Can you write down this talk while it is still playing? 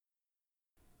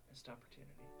Missed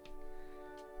opportunity.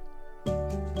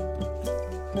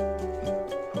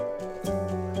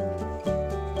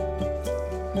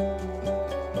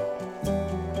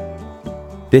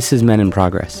 This is Men in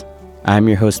Progress. I'm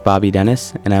your host, Bobby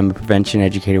Dennis, and I'm a prevention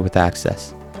educator with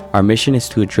Access. Our mission is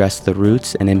to address the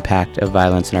roots and impact of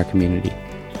violence in our community.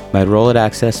 My role at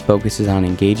Access focuses on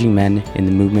engaging men in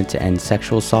the movement to end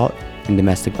sexual assault and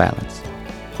domestic violence.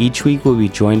 Each week, we'll be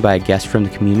joined by a guest from the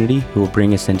community who will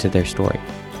bring us into their story.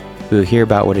 We will hear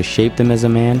about what has shaped them as a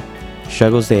man,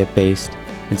 struggles they have faced,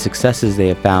 and successes they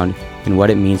have found in what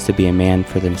it means to be a man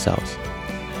for themselves.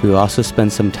 We will also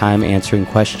spend some time answering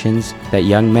questions that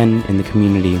young men in the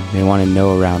community may want to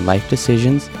know around life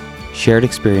decisions, shared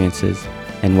experiences,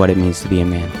 and what it means to be a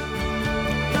man.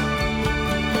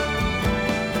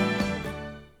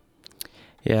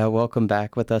 Yeah, welcome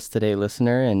back with us today,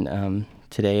 listener. And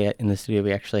today in the studio,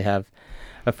 we actually have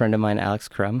a friend of mine, Alex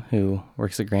Crum, who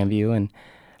works at Grandview. And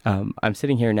I'm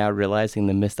sitting here now realizing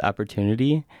the missed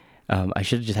opportunity. I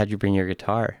should have just had you bring your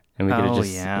guitar. And we could have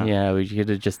we could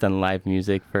have just done live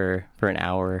music for an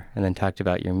hour and then talked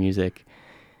about your music,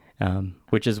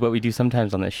 which is what we do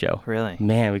sometimes on this show. Really?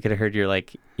 Man, we could have heard your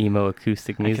like emo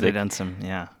acoustic music. I could have done some,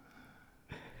 yeah.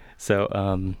 So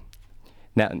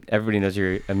now everybody knows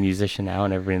you're a musician now,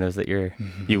 and everybody knows that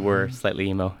you were slightly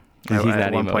emo. He's not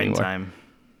at one point anymore. In time.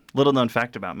 Little known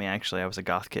fact about me, actually, I was a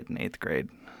goth kid in 8th grade.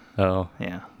 Oh,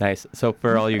 yeah, nice. So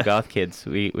for all you goth kids,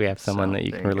 we have someone that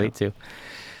you can relate to.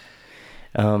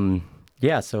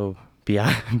 So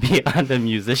beyond a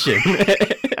musician,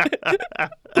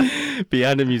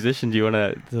 do you want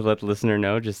to let the listener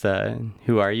know just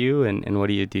who are you and what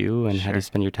do you do and how do you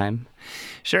spend your time?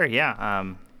 Sure, yeah.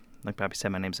 Like Bobby said,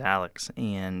 my name's Alex,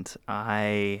 and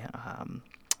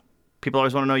people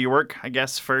always want to know your work, I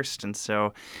guess, first, and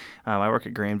so I work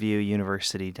at Grandview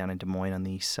University down in Des Moines on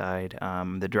the east side.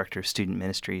 I'm the director of student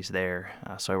ministries there,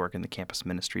 so I work in the campus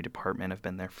ministry department. I've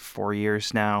been there for 4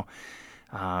 years now.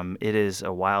 It is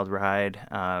a wild ride.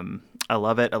 I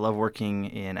love it. I love working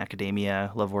in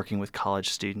academia. I love working with college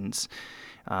students.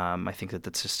 I think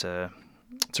that's just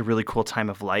it's a really cool time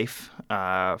of life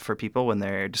for people when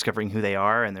they're discovering who they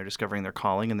are and they're discovering their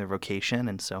calling and their vocation.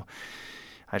 And so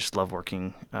I just love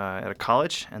working at a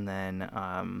college. And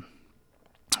then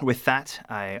with that,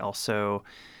 I also,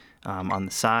 on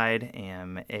the side,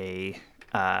 am a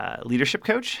leadership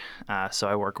coach. So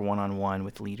I work one-on-one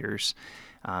with leaders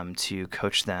to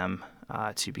coach them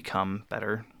to become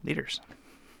better leaders.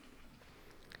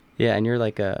 Yeah, and you're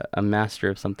like a master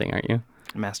of something, aren't you?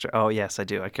 Master. Oh, yes, I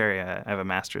do. I have a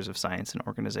master's of science in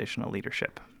organizational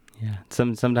leadership. Yeah.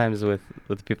 Sometimes with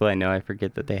the people I know, I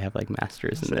forget that they have like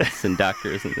masters in this and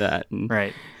doctors and that. And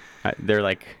right. They're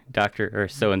like doctor or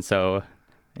so-and-so.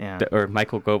 Yeah. Or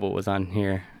Michael Goebel was on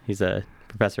here. He's a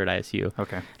professor at ISU.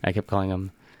 Okay. I kept calling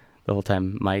him the whole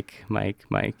time Mike.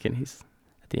 And he's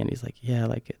at the end, he's like, yeah,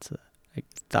 like it's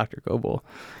Dr. Goebel.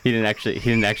 He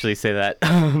didn't actually say that.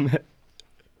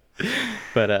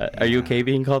 But are you okay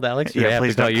being called Alex? Yeah,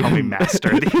 please don't call me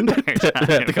Master the entire time.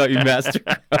 I have to call you Master.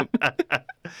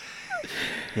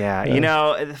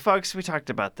 Yeah, folks, we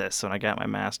talked about this when I got my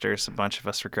master's. A bunch of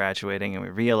us were graduating, and we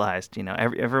realized,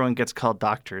 everyone gets called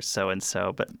Dr.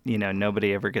 so-and-so, but,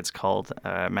 nobody ever gets called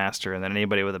Master, and then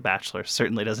anybody with a bachelor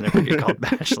certainly doesn't ever get called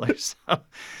Bachelor. So,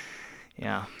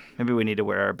 yeah, maybe we need to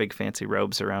wear our big fancy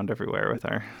robes around everywhere with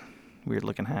our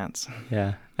weird-looking hats.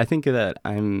 Yeah, I think that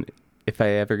if I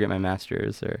ever get my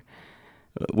master's or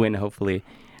win, hopefully,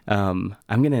 I'm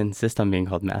going to insist on being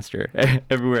called Master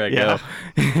everywhere I go.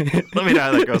 Let me know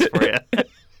how that goes for you.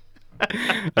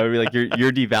 I would be like,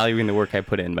 you're devaluing the work I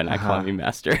put in by not calling me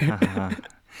Master.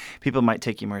 People might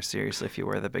take you more seriously if you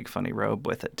wear the big funny robe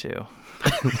with it, too.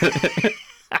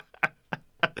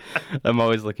 I'm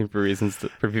always looking for reasons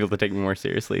for people to take me more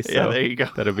seriously. So yeah, there you go.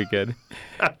 That'll be good.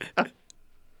 All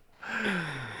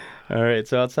right.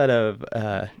 So outside of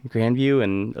Grandview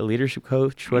and a leadership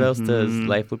coach, what else does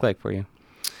life look like for you?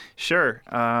 Sure.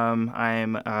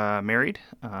 I'm married.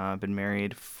 I've been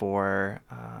married for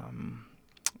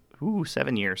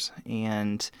 7 years,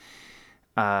 and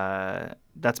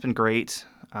that's been great.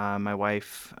 My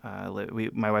wife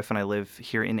and I live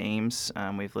here in Ames.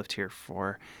 We've lived here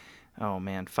for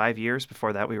 5 years.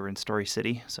 Before that, we were in Story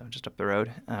City, so just up the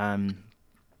road.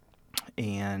 And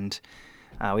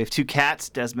we have 2 cats,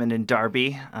 Desmond and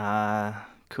Darby.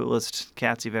 Coolest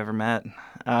cats you've ever met.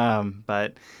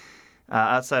 But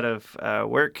outside of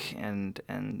work and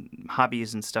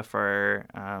hobbies and stuff, are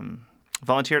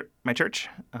volunteer at my church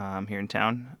here in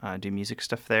town. Do music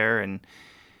stuff there and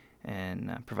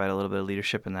provide a little bit of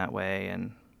leadership in that way,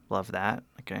 and love that.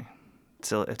 Okay,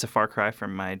 it's a far cry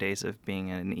from my days of being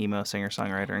an emo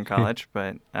singer-songwriter in college,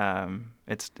 but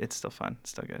it's still fun.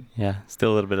 It's still good. Yeah,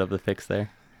 still a little bit of the fix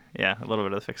there. Yeah, a little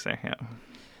bit of the fix there, yeah.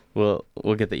 We'll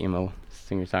get the emo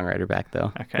singer-songwriter back,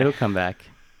 though. Okay. It'll come back.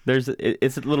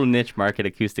 It's a little niche market,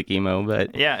 acoustic emo,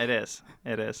 but... Yeah, it is.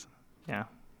 It is. Yeah.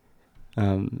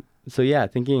 So, yeah,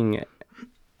 thinking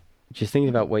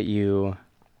about what you...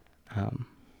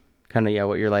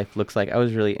 what your life looks like. I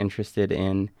was really interested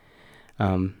in...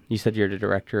 you said you're the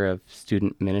director of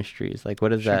student ministries. Like, what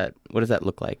does that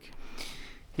look like?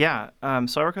 Yeah,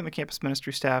 so I work on the campus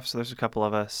ministry staff, so there's a couple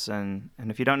of us, and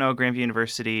if you don't know, Grandview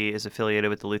University is affiliated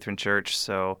with the Lutheran Church,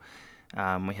 so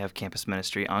we have campus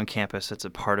ministry on campus. It's a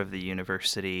part of the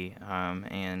university,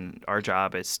 and our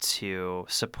job is to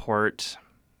support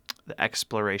the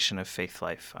exploration of faith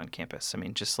life on campus. I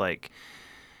mean, just like,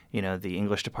 the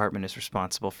English department is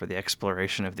responsible for the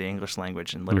exploration of the English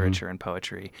language and literature and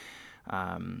poetry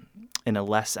in a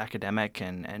less academic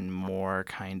and more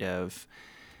kind of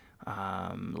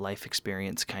life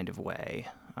experience kind of way.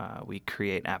 We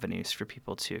create avenues for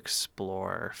people to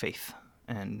explore faith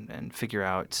and figure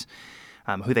out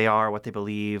who they are, what they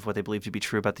believe to be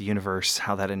true about the universe,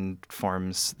 how that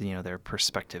informs their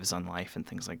perspectives on life and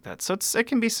things like that. So it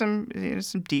can be some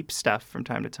deep stuff from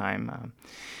time to time.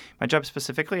 My job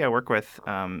specifically, I work with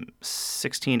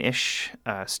 16-ish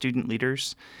student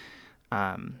leaders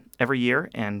every year,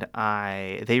 and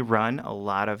they run a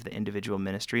lot of the individual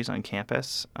ministries on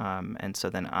campus, and so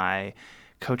then I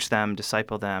coach them,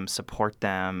 disciple them, support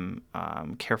them,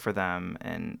 care for them,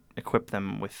 and equip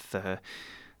them with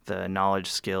the knowledge,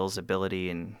 skills, ability,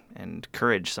 and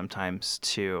courage sometimes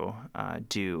to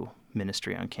do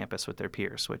ministry on campus with their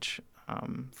peers, which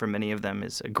for many of them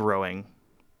is a growing,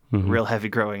 real heavy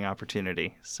growing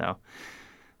opportunity. So,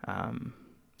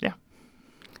 yeah.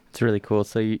 It's really cool.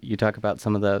 So you talk about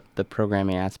some of the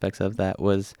programming aspects of that.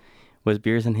 Was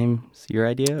Beers and Hymns your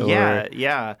idea?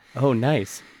 Yeah. Oh,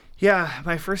 nice. Yeah,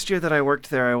 my first year that I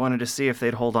worked there, I wanted to see if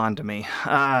they'd hold on to me.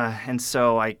 And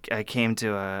so I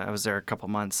was there a couple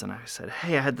months, and I said,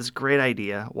 hey, I had this great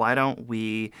idea. Why don't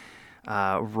we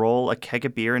roll a keg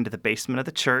of beer into the basement of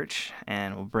the church,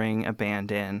 and we'll bring a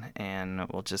band in, and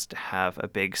we'll just have a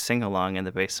big sing-along in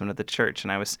the basement of the church.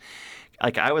 And I was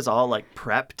all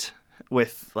prepped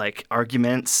with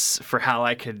arguments for how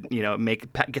I could,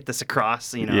 get this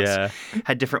across,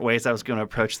 had different ways I was going to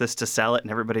approach this to sell it.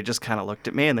 And everybody just kind of looked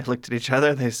at me, and they looked at each other,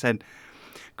 and they said,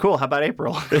 cool, how about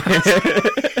April?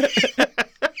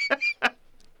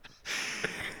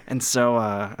 And so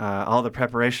all the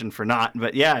preparation for not,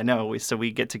 but yeah, no,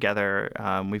 we get together.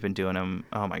 We've been doing them.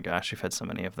 Oh my gosh, we've had so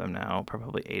many of them now,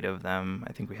 probably 8 of them.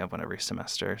 I think we have one every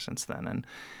semester since then.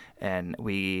 And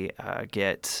we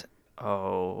get,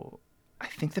 I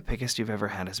think the biggest you've ever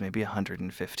had is maybe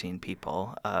 115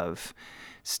 people of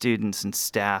students and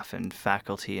staff and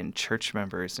faculty and church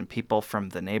members and people from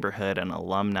the neighborhood and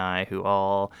alumni who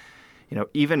all,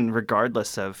 even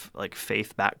regardless of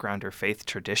faith background or faith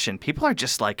tradition, people are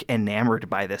just enamored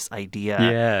by this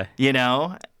idea.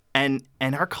 Yeah. And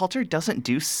our culture doesn't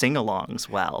do sing-alongs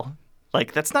well.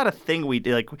 That's not a thing we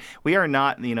do. We are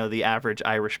not, the average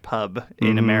Irish pub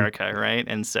in America, right?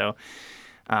 And so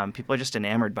people are just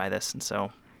enamored by this, and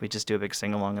so we just do a big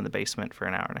sing-along in the basement for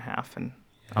an hour and a half, and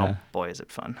oh boy, is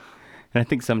it fun. And I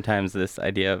think sometimes this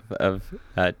idea of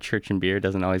church and beer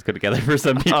doesn't always go together for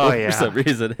some people for some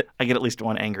reason. I get at least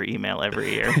one angry email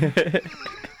every year.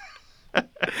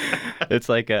 It's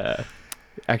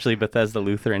actually Bethesda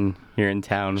Lutheran here in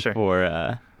town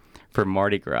for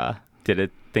Mardi Gras did a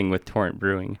thing with Torrent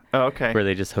Brewing. Oh, okay. Where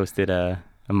they just hosted a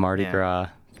Mardi Gras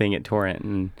thing at Torrent,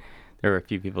 and there were a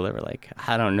few people that were like,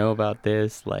 I don't know about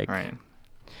this. Right.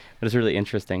 But it's really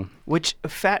interesting. Which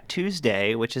Fat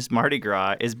Tuesday, which is Mardi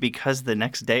Gras, is because the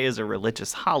next day is a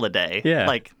religious holiday.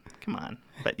 Yeah. Come on.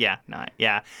 But yeah,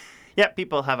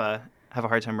 people have a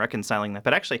hard time reconciling that.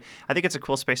 But actually, I think it's a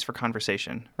cool space for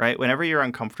conversation, right? Whenever you're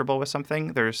uncomfortable with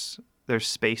something, there's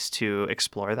space to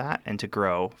explore that and to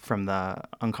grow from the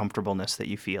uncomfortableness that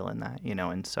you feel in that,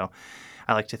 And so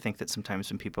I like to think that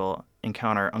sometimes when people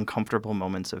encounter uncomfortable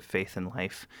moments of faith in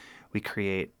life, we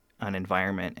create an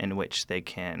environment in which they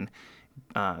can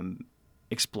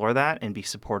explore that and be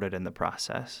supported in the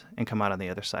process and come out on the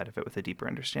other side of it with a deeper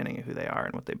understanding of who they are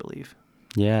and what they believe.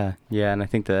 Yeah, and I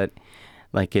think that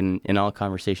in all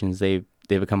conversations, they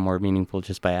become more meaningful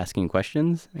just by asking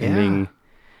questions and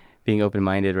being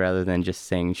open-minded rather than just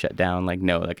saying shut down,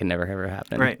 no, that can never ever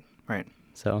happen. Right.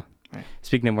 So,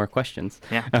 speaking of more questions,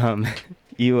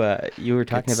 you were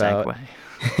talking about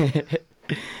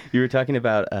you were talking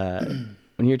about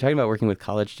when you were talking about working with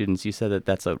college students, you said that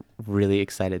that's a really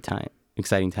exciting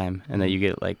time, and that you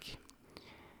get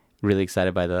really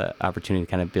excited by the opportunity to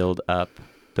kind of build up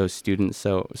those students.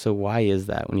 So why is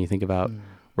that when you think about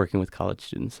working with college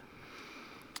students?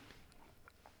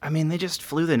 I mean, they just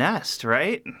flew the nest,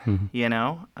 right? Mm-hmm. You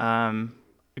know,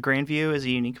 Grandview is a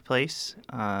unique place.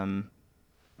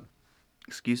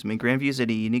 Grandview is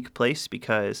a unique place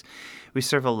because we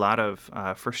serve a lot of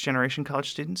first-generation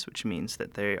college students, which means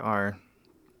that they are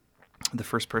the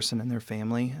first person in their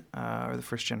family or the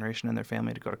first generation in their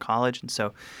family to go to college. And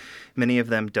so many of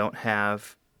them don't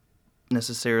have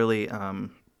necessarily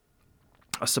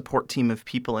a support team of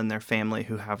people in their family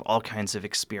who have all kinds of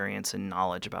experience and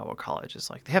knowledge about what college is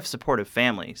like. They have supportive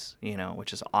families, you know,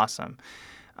 which is awesome.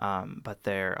 But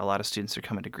a lot of students are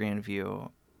coming to Grandview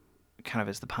kind of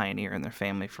as the pioneer in their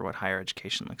family for what higher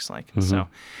education looks like. And so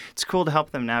it's cool to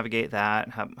help them navigate that,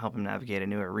 help them navigate a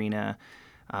new arena.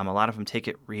 A lot of them take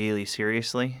it really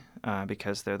seriously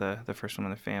because they're the first one in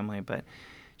their family. But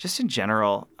just in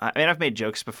general, I mean, I've made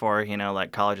jokes before, you know,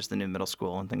 like college is the new middle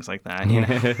school and things like that. You know,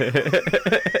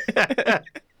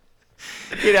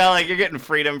 you know, like you're getting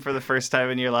freedom for the first time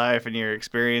in your life, and you're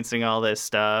experiencing all this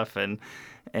stuff, and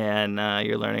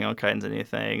you're learning all kinds of new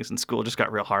things. And school just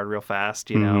got real hard, real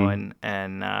fast, you know,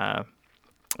 and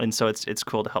so it's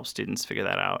cool to help students figure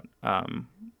that out.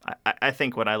 I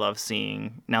think what I love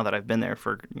seeing now that I've been there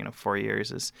for 4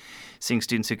 years is seeing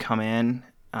students who come in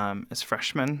as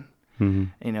freshmen, you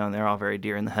know, and they're all very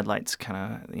deer in the headlights,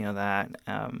 kind of, you know, that,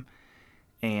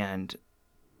 and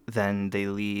then they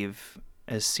leave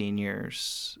as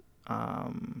seniors,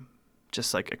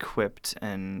 just like equipped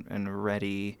and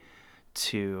ready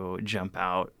to jump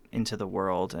out into the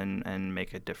world and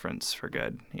make a difference for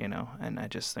good, you know. And I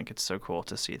just think it's so cool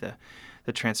to see the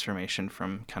transformation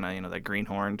from kind of, you know, that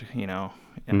greenhorned, you know,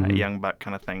 young buck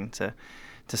kind of thing to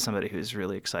somebody who's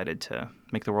really excited to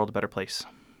make the world a better place.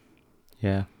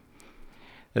 Yeah,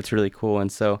 that's really cool. And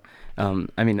so,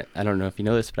 I mean, I don't know if you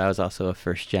know this, but I was also a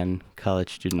first-gen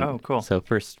college student. Oh, cool. So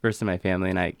first in my family,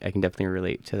 and I can definitely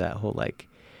relate to that whole, like,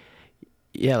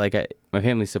 yeah, like my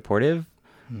family's supportive,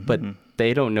 but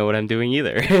they don't know what I'm doing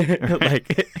either.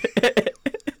 Like,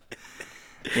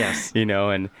 yes, you know,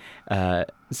 and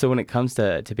so when it comes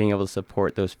to being able to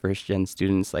support those first gen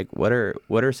students, like what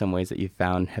are some ways that you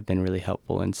found have been really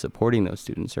helpful in supporting those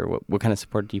students, or what kind of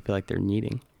support do you feel like they're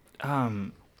needing?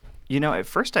 You know, at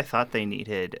first I thought they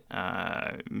needed,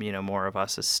 you know, more of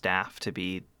us as staff to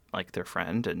be like their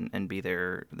friend and be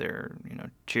their you know,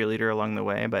 cheerleader along the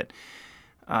way. But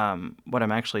what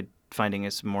I'm actually finding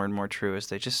is more and more true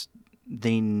is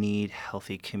they need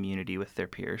healthy community with their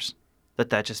peers.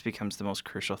 That just becomes the most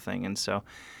crucial thing. And so,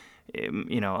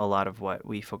 you know, a lot of what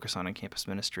we focus on in campus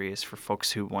ministry is for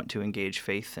folks who want to engage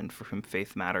faith and for whom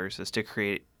faith matters, is to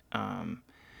create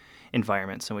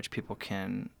environments in which people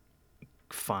can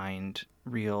find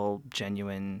real,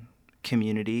 genuine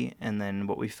community. And then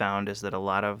what we found is that a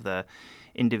lot of the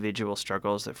individual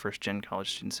struggles that first-gen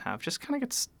college students have just kind of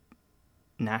gets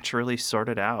naturally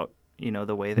sorted out, you know,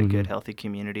 the way that good, healthy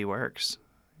community works,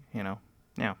 you know?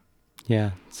 Yeah.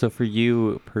 Yeah. So for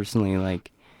you personally,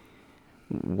 like,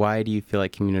 why do you feel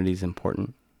like community is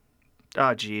important?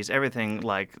 Oh, geez, everything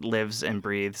like lives and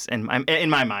breathes, and in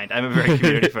my mind, I'm a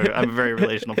very I'm a very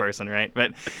relational person, right?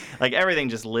 But like everything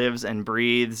just lives and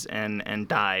breathes and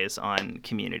dies on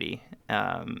community.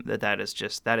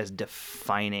 That is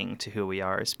defining to who we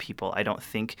are as people. I don't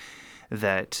think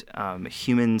that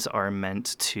humans are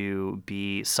meant to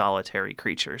be solitary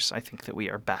creatures. I think that we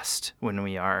are best when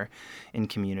we are in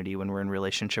community, when we're in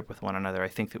relationship with one another. I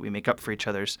think that we make up for each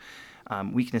other's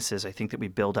weaknesses. I think that we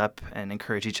build up and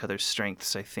encourage each other's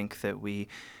strengths. I think that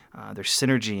there's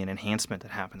synergy and enhancement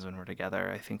that happens when we're together.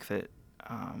 I think that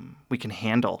we can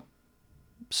handle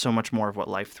so much more of what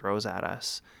life throws at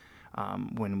us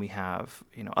when we have,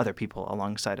 you know, other people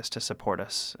alongside us to support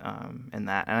us in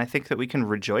that. And I think that we can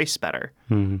rejoice better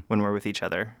when we're with each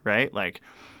other, right? Like,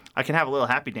 I can have a little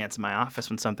happy dance in my office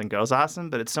when something goes awesome,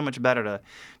 but it's so much better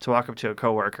to walk up to a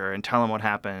coworker and tell them what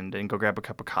happened and go grab a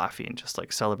cup of coffee and just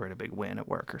like celebrate a big win at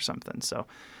work or something. So,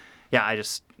 yeah,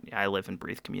 I live and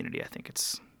breathe community. I think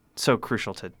it's so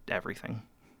crucial to everything.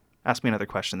 Ask me another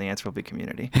question. The answer will be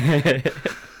community.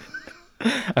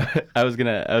 I was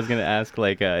gonna ask,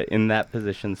 like, in that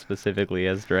position specifically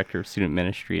as director of student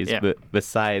ministries, but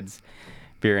besides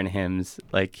beer and hymns,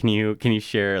 like, can you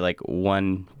share like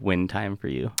one win time for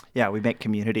you? Yeah, we make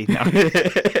community now.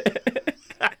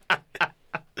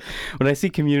 When I see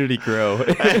community grow.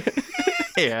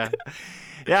 Yeah,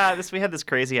 we had this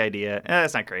crazy idea.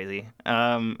 It's not crazy.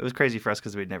 It was crazy for us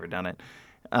because we'd never done it.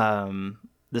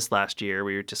 This last year,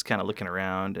 we were just kind of looking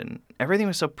around, and everything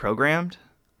was so programmed.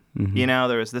 You know,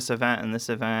 there was this event and this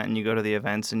event, and you go to the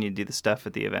events and you do the stuff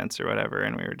at the events or whatever.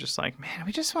 And we were just like, man,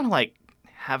 we just want to like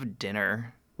have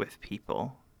dinner with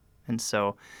people. And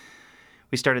so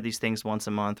we started these things once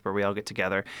a month where we all get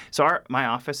together. So my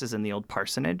office is in the old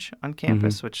parsonage on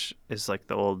campus, which is like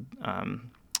the old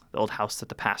house that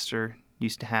the pastor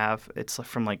used to have. It's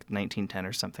from like 1910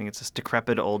 or something. It's this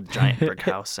decrepit old giant brick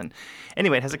house. And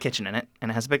anyway, it has a kitchen in it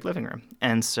and it has a big living room.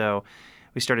 And so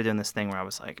we started doing this thing where I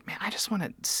was like, man, I just want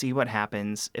to see what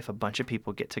happens if a bunch of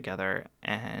people get together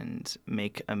and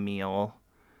make a meal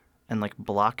and like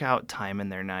block out time in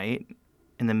their night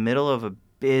in the middle of a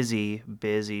busy,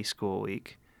 busy school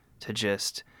week to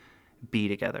just be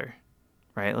together,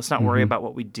 right? Let's not worry about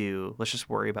what we do. Let's just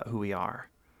worry about who we are,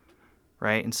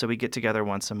 right? And so we get together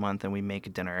once a month and we make a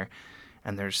dinner,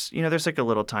 and there's like a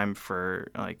little time for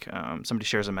like somebody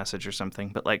shares a message or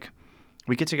something, but like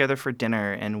we get together for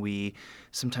dinner, and we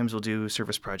sometimes we'll do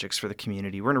service projects for the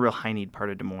community. We're in a real high need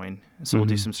part of Des Moines, so we'll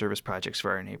do some service projects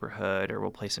for our neighborhood, or we'll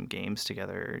play some games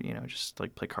together, just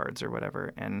like play cards or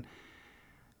whatever. And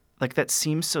like that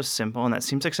seems so simple, and that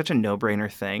seems like such a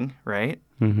no-brainer thing, right?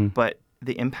 But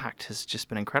the impact has just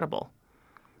been incredible.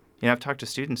 I've talked to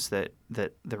students that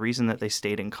the reason that they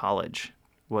stayed in college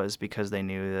was because they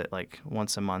knew that like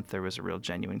once a month there was a real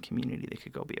genuine community they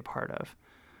could go be a part of.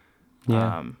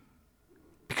 Yeah.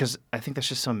 Because I think that's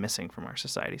just so missing from our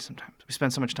society sometimes. We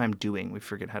spend so much time doing, we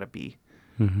forget how to be.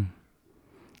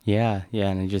 Yeah,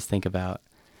 and I think about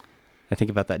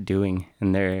that doing,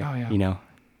 and there,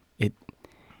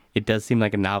 it does seem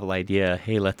like a novel idea.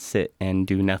 Hey, let's sit and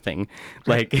do nothing.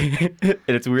 Like, and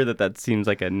it's weird that seems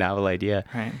like a novel idea.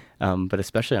 Right. But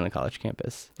especially on a college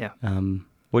campus. Yeah.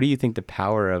 What do you think the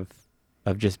power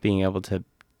of just being able to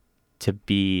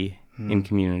be in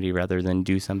community rather than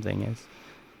do something is?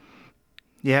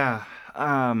 Yeah.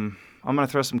 I'm going to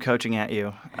throw some coaching at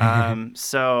you.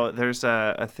 So there's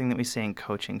a thing that we say in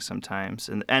coaching sometimes.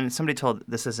 And somebody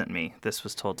this isn't me. This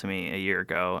was told to me a year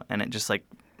ago. And it just like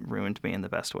ruined me in the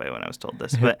best way when I was told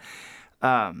this. But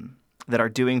that our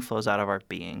doing flows out of our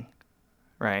being,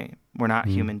 right? We're not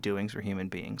human doings. We're human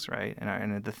beings, right?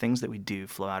 And the things that we do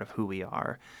flow out of who we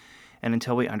are. And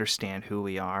until we understand who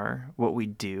we are, what we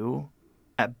do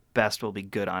at best will be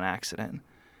good on accident.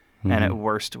 And at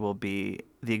worst will be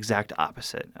the exact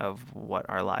opposite of what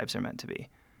our lives are meant to be.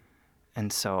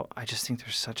 And so I just think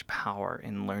there's such power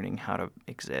in learning how to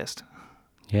exist.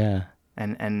 Yeah.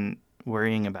 And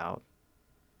worrying about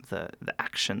the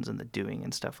actions and the doing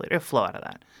and stuff later. It'll flow out of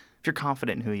that. If you're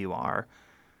confident in who you are,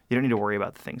 you don't need to worry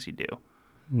about the things you do.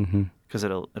 Because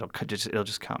it'll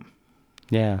just come.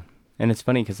 Yeah. And it's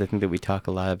funny because I think that we talk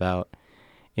a lot about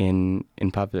in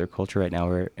popular culture right now,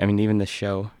 where, I mean, even this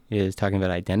show is talking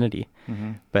about identity,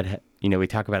 but, we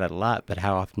talk about it a lot, but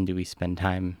how often do we spend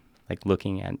time like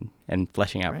looking at and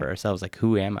fleshing out for ourselves, like,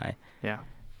 who am I? Yeah.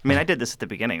 I mean, I did this at the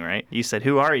beginning, right? You said,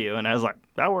 who are you? And I was like,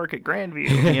 I work at Grandview,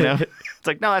 It's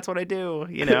like, no, that's what I do,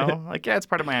 Like, yeah, it's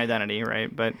part of my identity, right?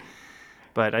 But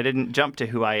I didn't jump to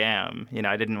who I am.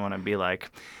 I didn't want to be like,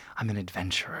 I'm an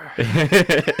adventurer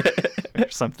or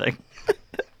something.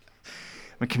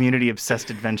 I'm a community-obsessed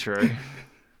adventurer.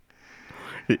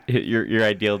 Your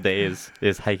ideal day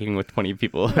is hiking with 20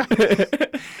 people.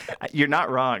 You're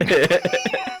not wrong.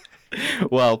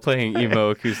 While playing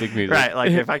emo acoustic music. Right,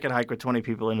 like if I could hike with 20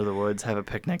 people into the woods, have a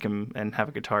picnic and have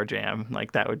a guitar jam,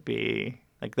 like that would be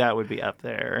up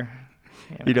there.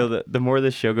 The more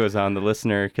this show goes on, the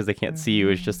listener, because they can't see you,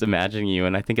 is just imagining you,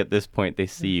 and I think at this point they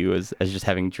see you as just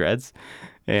having dreads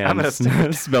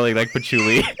and smelling like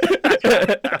patchouli.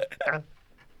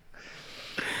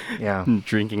 Yeah.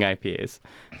 Drinking IPAs.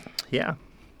 Yeah.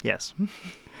 Yes.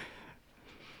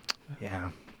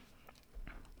 Yeah.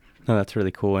 No, that's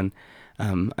really cool. And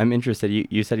I'm interested.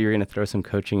 You said you were going to throw some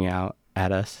coaching out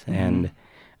at us. And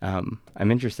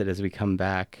I'm interested as we come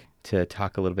back to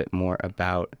talk a little bit more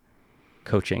about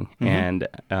coaching. And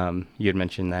you had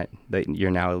mentioned that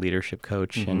you're now a leadership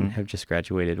coach and have just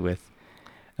graduated with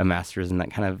a master's in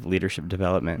that kind of leadership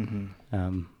development.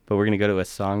 But we're going to go to a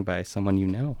song by someone you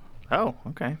know. Oh,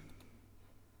 okay.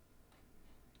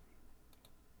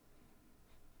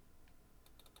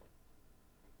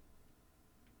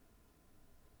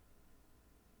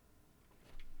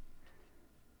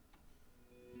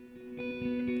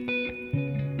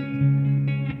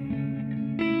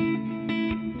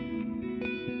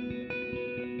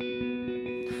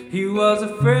 He was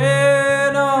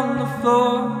afraid on the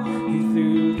floor. He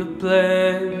threw the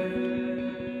blade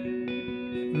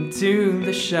into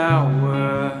the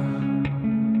shower.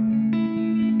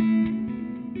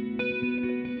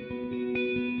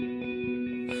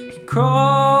 He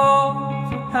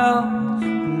crawled for help, but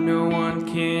no one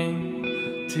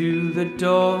came to the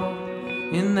door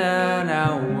in that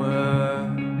hour.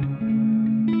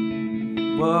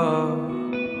 Whoa.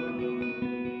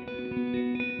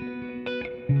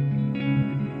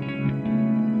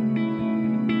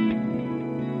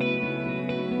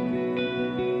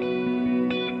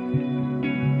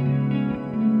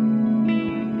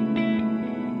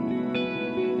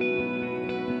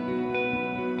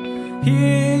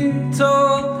 He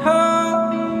told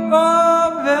her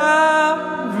of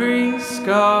every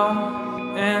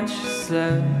scar, and she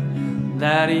said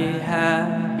that he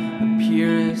had the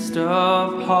purest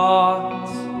of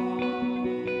hearts.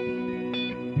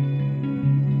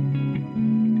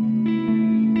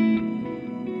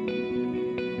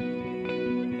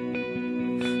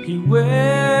 He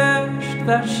wished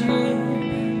that she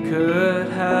could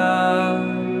help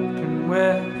him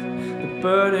with the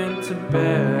burden to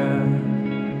bear.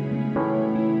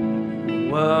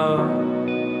 Whoa.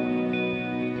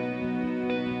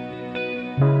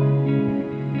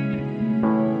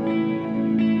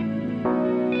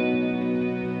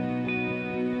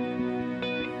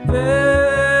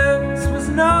 This was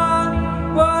not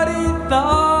what he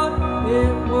thought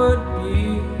it would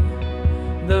be.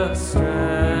 The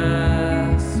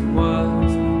stress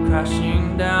was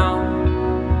crashing down.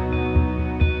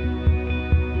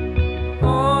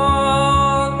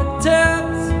 All the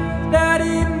tips that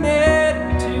he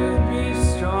made to be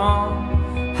strong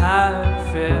had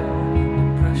failed.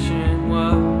 Depression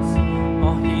was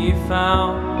all he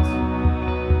found.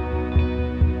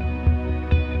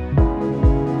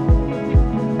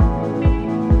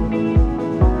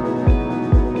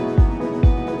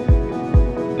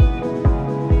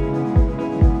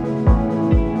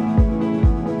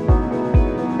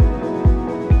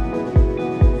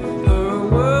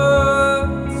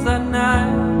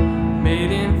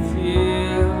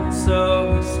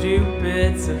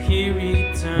 So he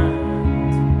returned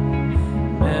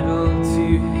metal to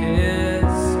his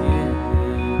skin.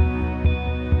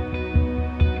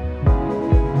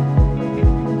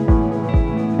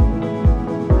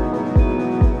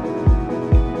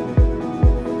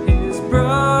 His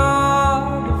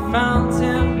brother found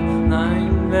him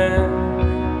lying there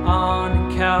on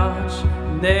a couch,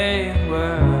 and they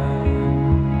were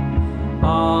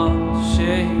all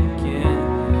shaking.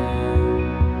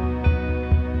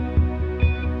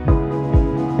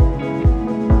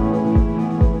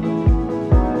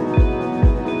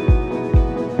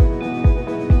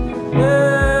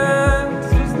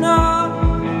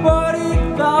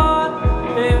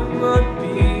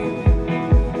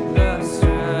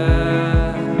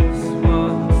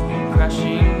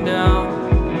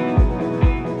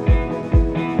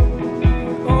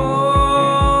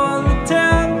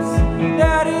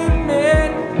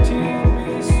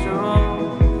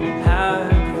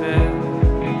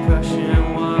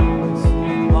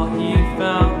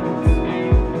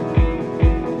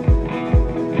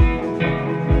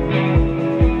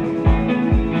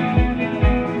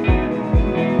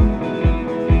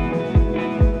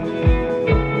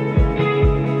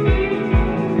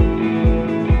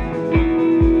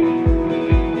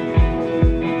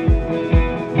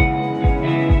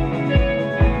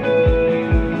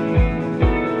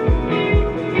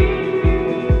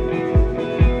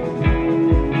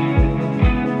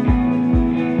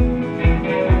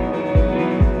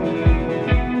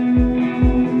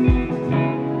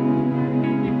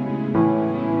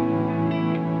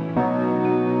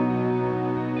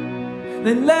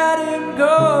 Then let him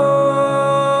go.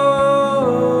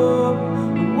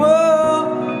 Whoa.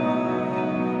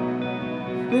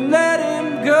 Then let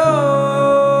him go.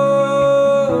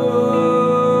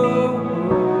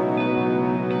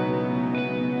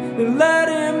 Then let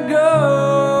him go.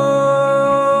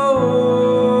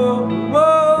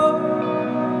 Whoa.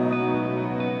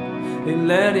 Then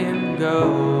let him go.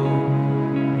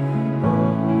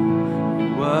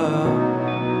 Whoa.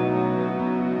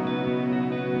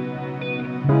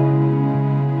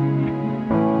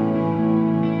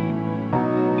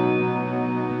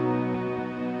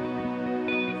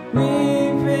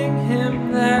 Leaving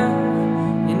him there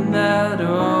in that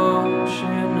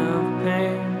ocean of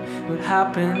pain. What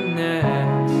happened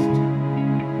next?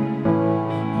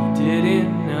 He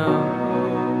didn't know.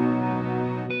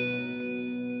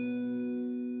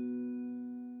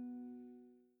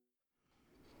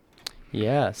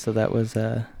 Yeah, so that was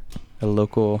a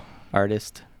local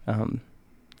artist,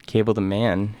 Cable the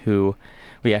Man, who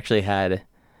we actually had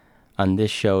on this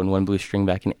show in One Blue String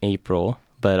back in April,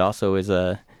 but also is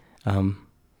a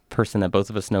person that both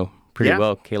of us know pretty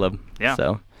well, Caleb. Yeah.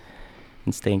 So,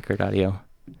 and Stay Anchored Audio.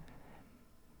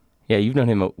 Yeah, you've known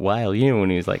him a while. You knew when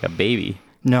he was like a baby.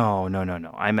 No.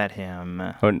 I met him.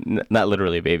 Oh, not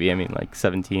literally a baby. I mean, like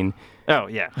 17. Oh,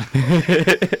 yeah.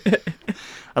 I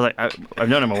was like, I've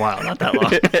known him a while, not that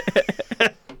long.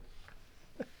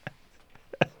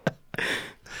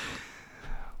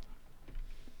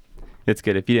 It's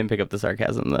good. If you didn't pick up the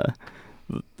sarcasm,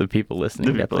 the people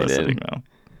listening definitely did. No.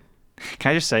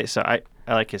 Can I just say, so I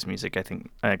like his music. I think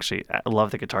I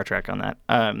love the guitar track on that.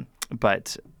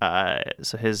 But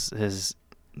so his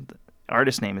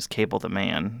artist name is Cable the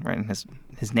Man, right? And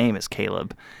his name is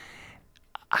Caleb.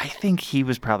 I think he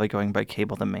was probably going by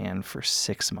Cable the Man for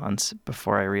 6 months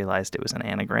before I realized it was an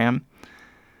anagram.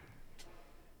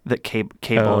 That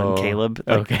Cable and Caleb.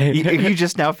 Like, okay. You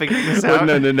just now figuring this out?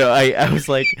 No. I was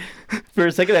like, for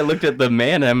a second I looked at the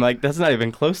man and I'm like, that's not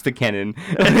even close to canon.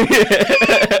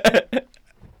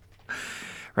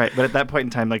 Right, but at that point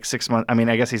in time, like 6 months, I mean,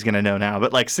 I guess he's going to know now,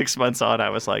 but like 6 months on, I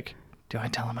was like, do I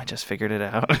tell him I just figured it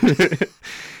out?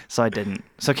 So I didn't.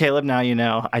 So Caleb, now you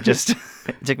know. It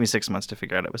took me 6 months to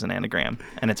figure out it was an anagram,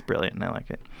 and it's brilliant, and I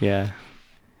like it. Yeah.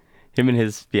 Him and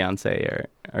his fiance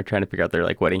are trying to figure out their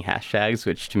like wedding hashtags,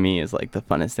 which to me is like the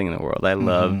funnest thing in the world.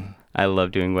 I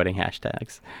love doing wedding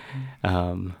hashtags.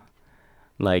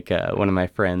 Like one of my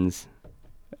friends,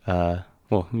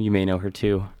 well, you may know her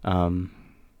too. Her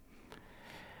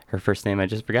first name I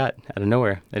just forgot out of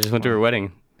nowhere. I just went to her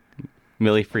wedding,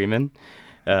 Millie Freeman,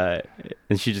 and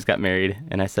she just got married.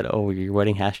 And I said, "Oh, your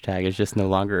wedding hashtag is just no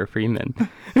longer a Freeman."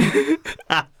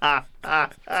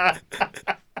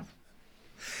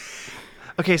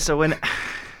 Okay, so when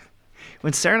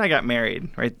Sarah and I got married,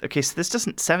 right? Okay, so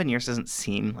 7 years doesn't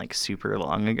seem like super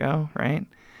long ago, right?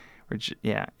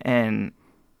 Yeah, and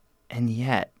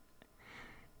yet,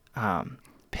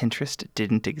 Pinterest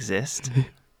didn't exist,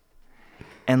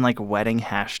 and like wedding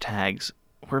hashtags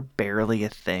were barely a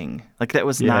thing. Like that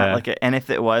was not like, and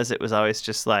if it was always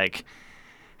just like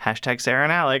hashtag Sarah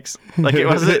and Alex. Like it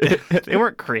wasn't. They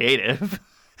weren't creative,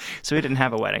 so we didn't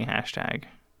have a wedding hashtag.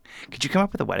 Could you come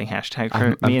up with a wedding hashtag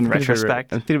for me in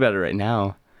retrospect? I'm thinking about it right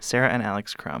now. Sarah and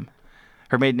Alex Crum.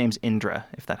 Her maiden name's Indra,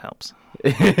 if that helps.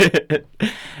 If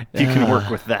you can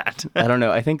work with that. I don't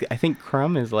know. I think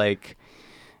Crum is like,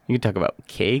 you can talk about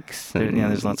cakes. And,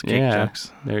 there's lots of cake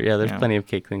jokes. There's plenty of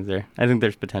cake things there. I think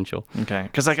there's potential. Okay.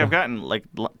 Because I've gotten like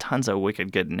tons of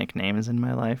wicked good nicknames in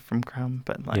my life from Crum,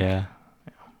 but like.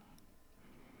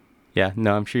 Yeah,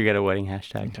 no, I'm sure you got a wedding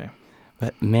hashtag. Okay.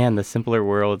 But man, the simpler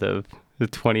world of the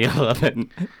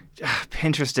 2011.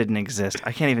 Pinterest didn't exist.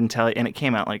 I can't even tell you. And it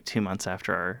came out like 2 months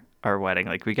after our wedding.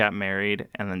 Like we got married,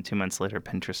 and then 2 months later,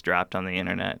 Pinterest dropped on the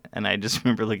internet. And I just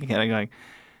remember looking at it and going,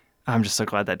 I'm just so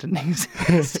glad that didn't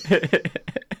exist. Because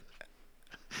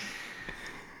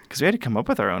we had to come up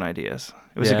with our own ideas.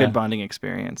 It was a good bonding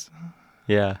experience.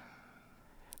 Yeah.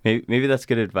 Maybe that's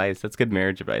good advice. That's good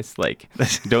marriage advice. Like,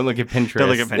 don't look at Pinterest. Don't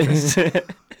look at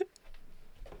Pinterest.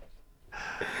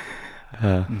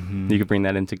 You could bring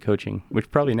that into coaching, which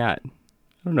probably not. I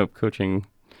don't know if coaching.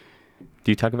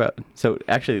 Do you talk about? So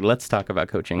actually, let's talk about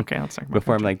coaching. Okay, let's talk about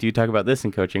Before coaching. I'm like, do you talk about this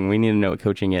in coaching? We need to know what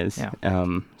coaching is. Yeah.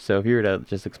 So if you were to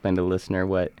just explain to the listener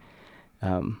what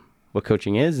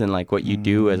coaching is and like what you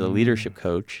do as a leadership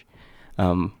coach,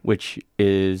 which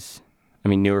is, I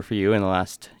mean, newer for you in the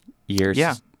last year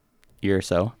or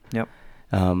so. Yep.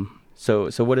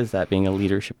 So what is that, being a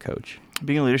leadership coach?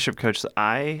 Being a leadership coach,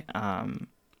 I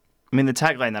mean, the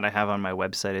tagline that I have on my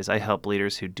website is I help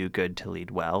leaders who do good to lead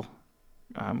well.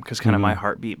 Because kind of my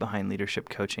heartbeat behind leadership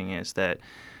coaching is that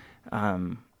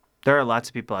there are lots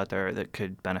of people out there that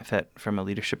could benefit from a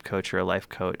leadership coach or a life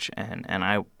coach, and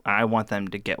I want them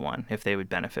to get one if they would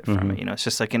benefit from it. You know, it's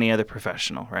just like any other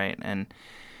professional, right? And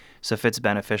so if it's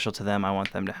beneficial to them, I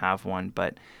want them to have one.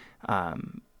 But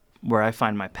where I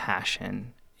find my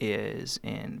passion is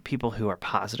in people who are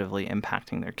positively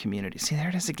impacting their community. See, there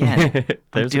it is again.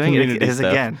 I'm doing it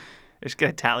again. There's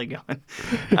got a tally going.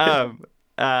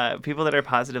 People that are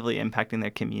positively impacting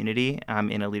their community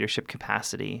in a leadership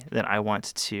capacity, that I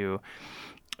want to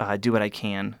do what I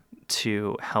can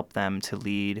to help them to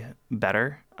lead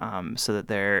better so that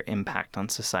their impact on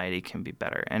society can be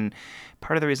better. And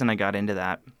part of the reason I got into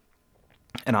that,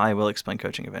 and I will explain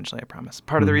coaching eventually, I promise.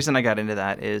 Part of the reason I got into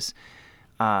that is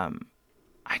I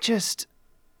just,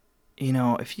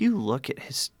 if you look at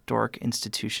historic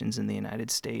institutions in the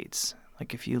United States,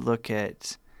 like if you look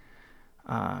at,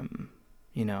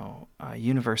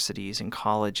 universities and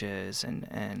colleges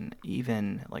and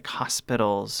even like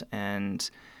hospitals,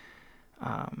 and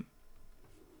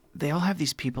they all have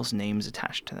these people's names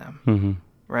attached to them,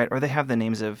 right? Or they have the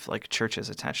names of like churches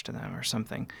attached to them or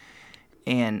something.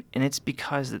 And it's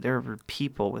because that there were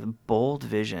people with bold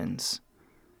visions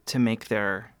to make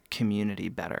their community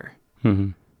better.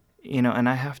 And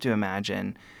I have to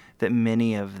imagine that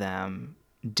many of them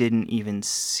didn't even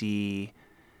see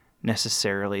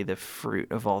necessarily the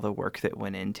fruit of all the work that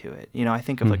went into it. I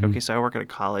think of like, okay, so I work at a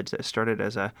college that started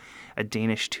as a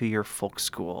Danish 2-year folk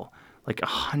school like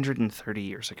 130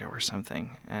 years ago or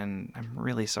something. And I'm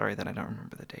really sorry that I don't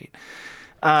remember the date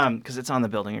because it's on the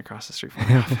building across the street from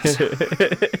my office.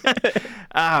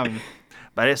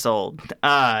 But it's old.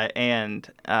 I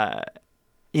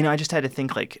just had to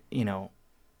think like,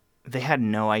 they had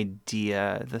no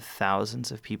idea the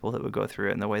thousands of people that would go through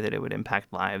it and the way that it would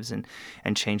impact lives and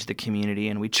change the community.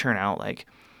 And we churn out like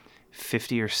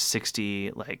 50 or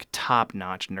 60 like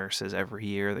top-notch nurses every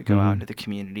year that go out into the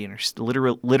community and are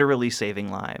literally saving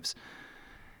lives.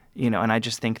 And I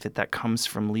just think that comes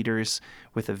from leaders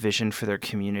with a vision for their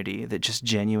community that just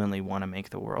genuinely want to make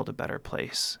the world a better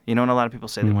place. And a lot of people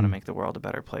say they want to make the world a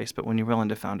better place, but when you're willing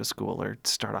to found a school or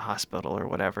start a hospital or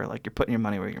whatever, like you're putting your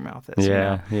money where your mouth is.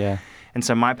 Yeah. And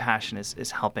so my passion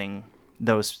is helping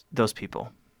those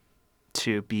people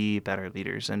to be better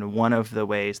leaders. And one of the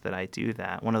ways that I do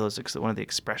that, one of the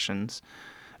expressions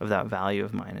of that value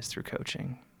of mine is through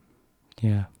coaching.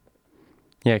 Yeah.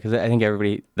 Yeah, because I think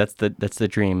everybody, that's the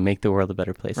dream, make the world a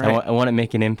better place. Right. I want to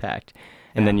make an impact.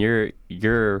 And then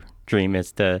your dream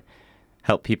is to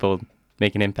help people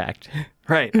make an impact.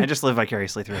 Right. I just live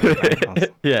vicariously through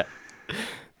it. Yeah.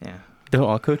 Yeah. Don't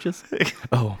all coaches?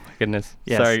 Oh, my goodness.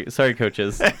 Yes. Sorry,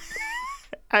 coaches.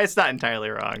 It's not entirely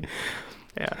wrong.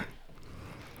 Yeah.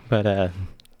 But,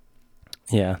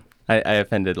 yeah, I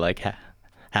offended like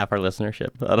half our listenership.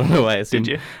 I don't know why I assume.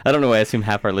 Did you? I don't know why I assume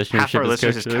half our listenership Half our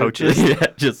listeners is coaches. Yeah,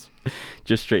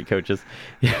 just straight coaches.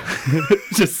 Yeah.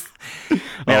 Just. Man,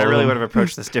 I really would have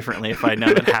approached this differently if I'd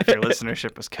known that half your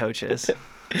listenership was coaches.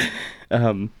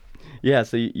 Yeah.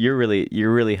 So you're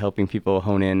really helping people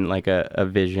hone in like a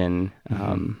vision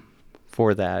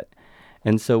for that.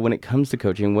 And so when it comes to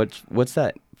coaching, what's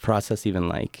that process even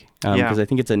like? Because I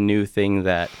think it's a new thing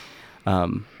that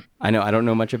I don't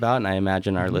know much about, and I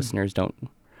imagine our listeners don't.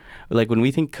 Like when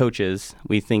we think coaches,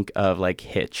 we think of like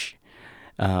Hitch.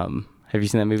 Have you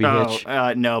seen that movie Hitch?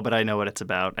 No, but I know what it's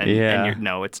about. And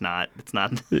no, it's not. It's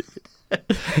not.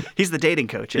 He's the dating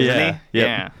coach, isn't he? Yep.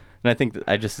 Yeah. And I think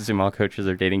I just assume all coaches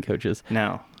are dating coaches.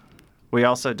 No. We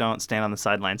also don't stand on the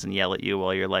sidelines and yell at you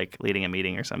while you're like leading a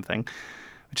meeting or something,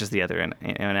 which is the other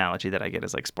analogy that I get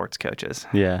is like sports coaches.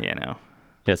 Yeah.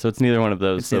 Yeah, so it's neither one of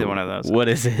those. It's neither one of those. What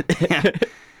is it?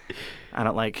 I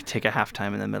don't like take a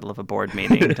halftime in the middle of a board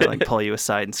meeting to like pull you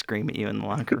aside and scream at you in the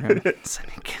locker room.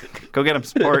 Go get him,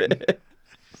 sport.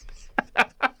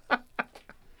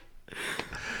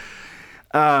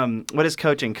 What is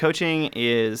coaching? Coaching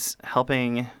is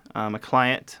helping a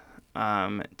client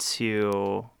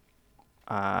to,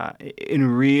 in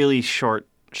really short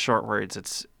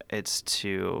words, it's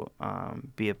to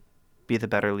be the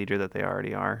better leader that they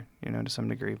already are, to some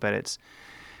degree. But it's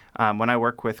when I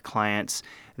work with clients,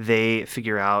 they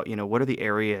figure out, what are the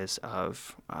areas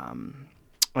of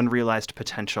unrealized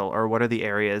potential, or what are the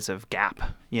areas of gap,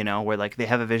 where like they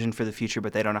have a vision for the future,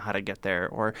 but they don't know how to get there,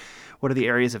 or what are the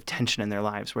areas of tension in their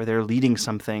lives where they're leading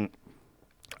something.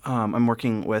 I'm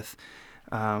working with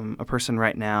a person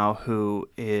right now who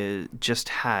just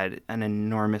had an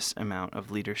enormous amount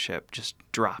of leadership just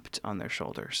dropped on their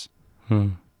shoulders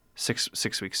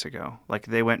 6 weeks ago. Like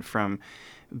they went from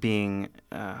being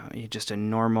just a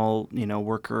normal,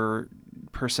 worker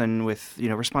person with,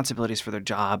 responsibilities for their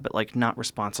job, but like not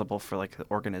responsible for like the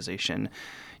organization.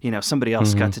 Somebody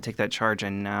else got to take that charge,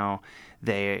 and now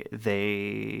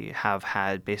they have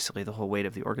had basically the whole weight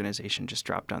of the organization just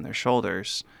dropped on their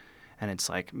shoulders. And it's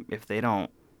like if they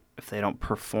don't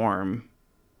perform,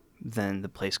 then the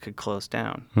place could close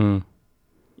down.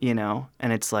 And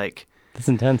it's like that's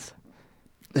intense.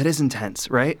 That is intense,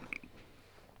 right?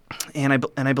 And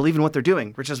I believe in what they're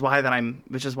doing, which is why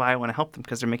I want to help them,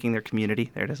 because they're making their community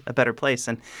a better place.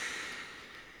 And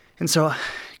so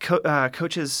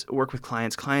coaches work with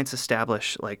clients. Clients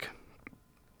establish like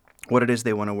what it is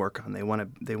they want to work on. They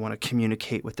want to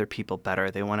communicate with their people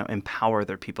better. They want to empower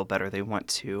their people better. They want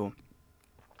to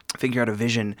figure out a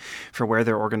vision for where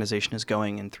their organization is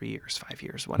going in 3 years, 5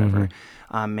 years, whatever.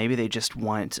 Maybe they just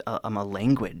want a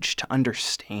language to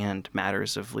understand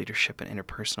matters of leadership and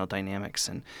interpersonal dynamics.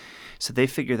 And so they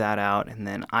figure that out. And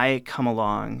then I come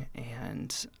along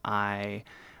and I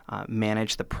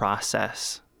manage the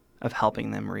process of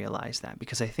helping them realize that.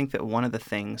 Because I think that one of the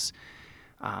things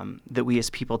that we as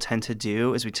people tend to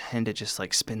do is we tend to just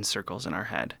like spin circles in our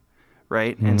head,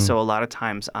 right? And so a lot of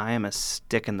times I am a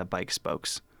stick in the bike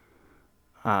spokes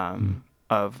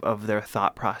of their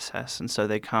thought process. And so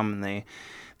they come and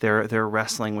they're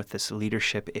wrestling with this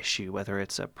leadership issue, whether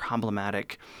it's a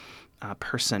problematic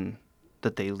person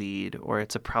that they lead, or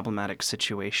it's a problematic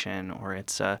situation, or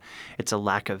it's a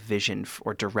lack of vision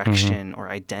or direction or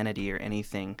identity or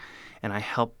anything, and I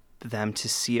help them to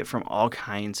see it from all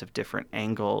kinds of different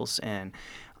angles, and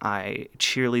I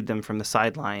cheerlead them from the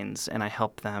sidelines, and I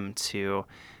help them to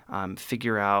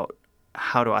figure out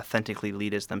how to authentically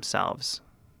lead as themselves,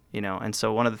 And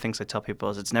so one of the things I tell people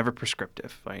is it's never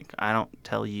prescriptive. Like, I don't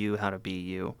tell you how to be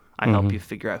you. I help you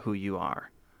figure out who you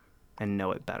are and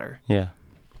know it better. Yeah.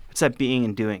 It's that being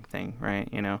and doing thing, right?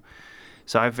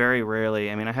 So I very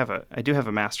rarely, I do have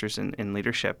a master's in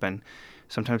leadership, and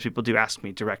sometimes people do ask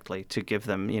me directly to give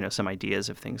them, some ideas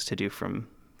of things to do from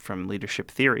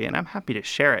leadership theory, and I'm happy to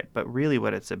share it. But really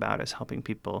what it's about is helping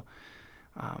people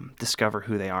discover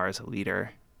who they are as a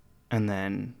leader. And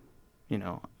then,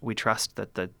 we trust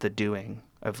that the doing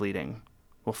of leading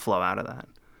will flow out of that.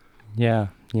 Yeah.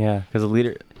 Because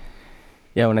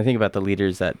when I think about the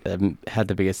leaders that had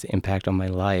the biggest impact on my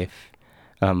life,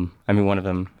 one of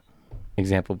them,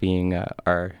 example being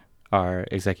our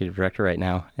executive director right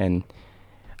now, and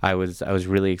I was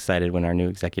really excited when our new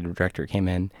executive director came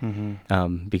in,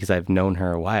 because I've known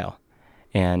her a while,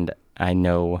 and I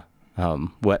know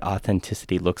what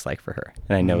authenticity looks like for her,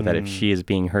 and I know that if she is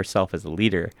being herself as a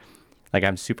leader, like,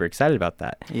 I'm super excited about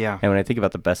that. Yeah. And when I think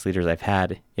about the best leaders I've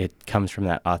had, it comes from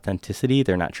that authenticity.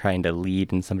 They're not trying to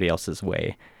lead in somebody else's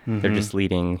way. They're just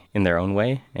leading in their own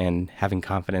way and having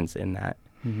confidence in that.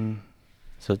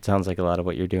 So it sounds like a lot of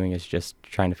what you're doing is just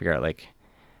trying to figure out, like,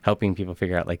 helping people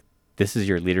figure out, like, this is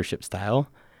your leadership style.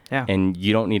 Yeah. And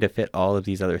you don't need to fit all of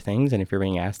these other things. And if you're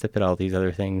being asked to fit all these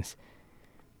other things,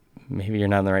 maybe you're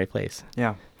not in the right place.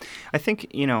 Yeah. I think,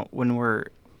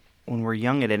 when we're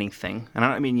young at anything, and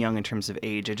I don't mean young in terms of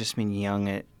age, I just mean young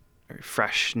at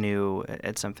fresh, new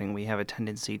at something, we have a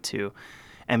tendency to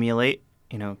emulate,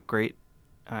 great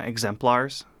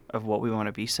exemplars of what we want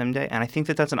to be someday. And I think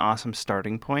that that's an awesome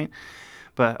starting point.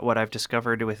 But what I've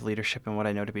discovered with leadership, and what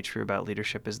I know to be true about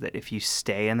leadership, is that if you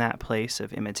stay in that place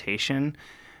of imitation,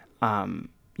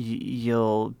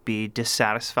 you'll be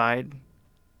dissatisfied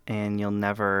and you'll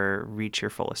never reach your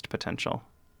fullest potential.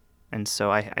 And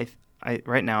so I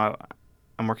right now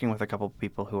I'm working with a couple of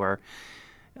people who are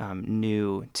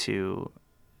new to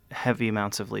heavy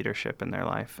amounts of leadership in their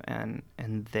life, and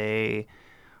they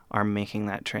are making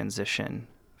that transition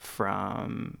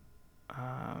from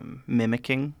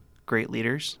mimicking great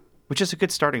leaders, which is a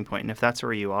good starting point. And if that's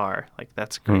where you are, like,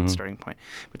 that's a great starting point.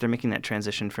 But they're making that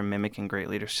transition from mimicking great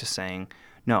leaders to saying,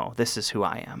 no, this is who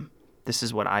I am. This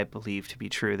is what I believe to be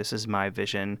true. This is my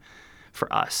vision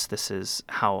for us. This is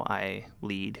how I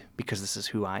lead, because this is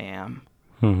who I am.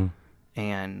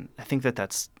 And I think that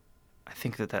that's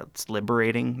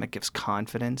liberating. That gives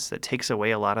confidence. That takes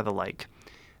away a lot of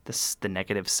the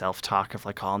negative self-talk of,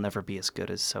 like, oh, I'll never be as good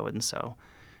as so-and-so.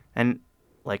 And,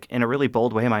 like, in a really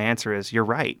bold way, my answer is, you're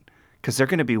right, because they're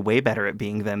going to be way better at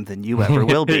being them than you ever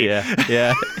will be.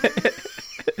 Yeah.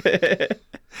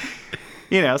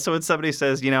 So when somebody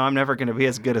says, I'm never going to be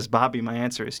as good as Bobby, my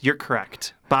answer is, you're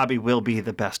correct. Bobby will be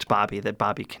the best Bobby that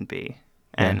Bobby can be.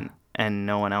 And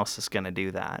no one else is going to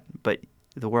do that. But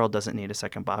the world doesn't need a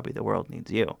second Bobby. The world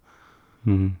needs you.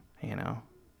 Yeah.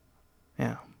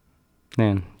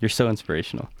 Man, you're so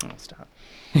inspirational. Oh, stop.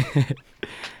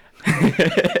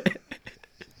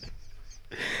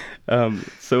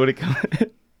 So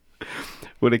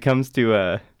when it comes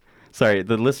to sorry,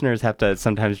 the listeners have to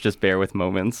sometimes just bear with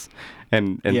moments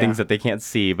and things that they can't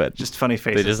see, but just funny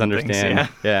faces. They just and understand.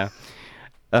 Things, yeah.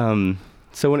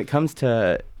 So when it comes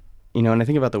to, and I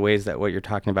think about the ways that what you're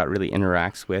talking about really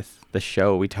interacts with the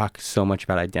show, we talk so much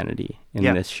about identity in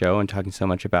this show, and talking so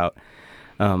much about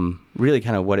really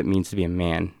kind of what it means to be a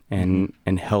man,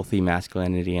 and healthy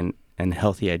masculinity and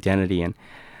healthy identity,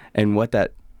 and what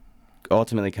that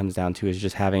ultimately comes down to is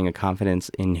just having a confidence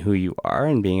in who you are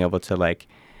and being able to, like,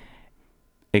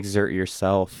 exert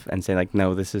yourself and say, like,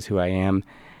 no, this is who I am.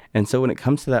 And so when it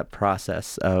comes to that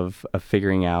process of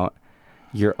figuring out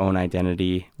your own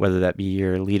identity, whether that be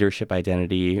your leadership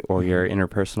identity or your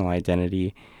interpersonal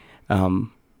identity,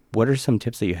 what are some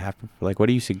tips that you have? Like, what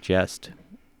do you suggest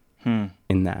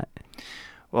in that?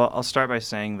 Well, I'll start by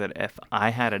saying that if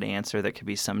I had an answer that could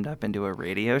be summed up into a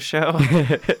radio show,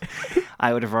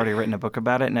 I would have already written a book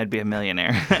about it, and I'd be a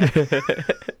millionaire.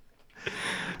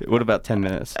 What about 10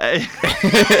 minutes?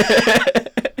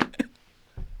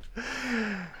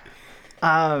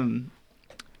 One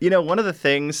of the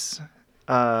things,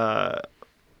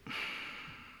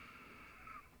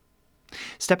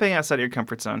 stepping outside of your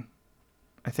comfort zone,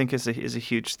 I think is a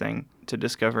huge thing to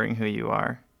discovering who you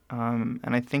are. And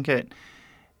I think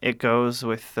it goes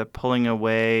with the pulling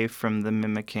away from the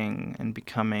mimicking and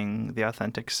becoming the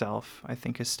authentic self. I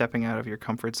think is stepping out of your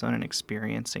comfort zone and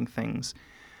experiencing things.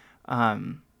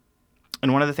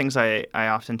 And one of the things I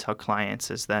often tell clients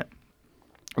is that,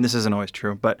 and this isn't always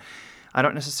true, but I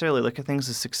don't necessarily look at things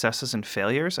as successes and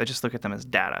failures. I just look at them as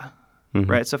data,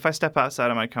 right? So if I step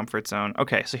outside of my comfort zone,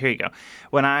 okay, so here you go.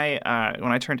 When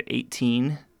I turned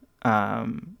 18,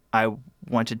 I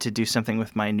wanted to do something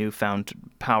with my newfound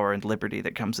power and liberty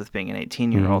that comes with being an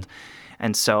 18-year-old.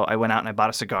 And so I went out and I bought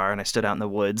a cigar and I stood out in the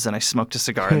woods and I smoked a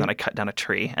cigar and then I cut down a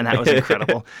tree, and that was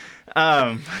incredible.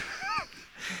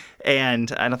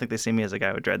 And I don't think they see me as a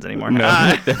guy with dreads anymore. No,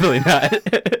 definitely not.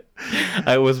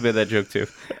 I always made that joke too.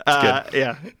 It's good.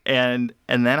 Yeah. And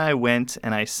then I went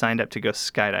and I signed up to go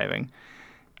skydiving.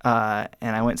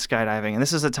 And I went skydiving. And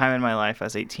this is a time in my life, I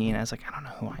was 18. I was like, I don't know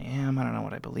who I am. I don't know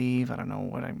what I believe. I don't know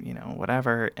what I'm,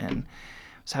 whatever. And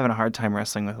I was having a hard time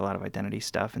wrestling with a lot of identity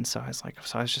stuff. And so I was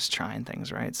just trying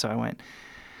things, right? So I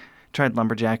tried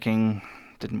lumberjacking,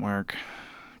 didn't work.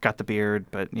 Got the beard,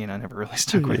 but never really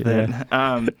stuck with it.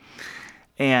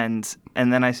 And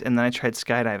then I tried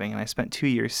skydiving, and I spent 2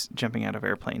 years jumping out of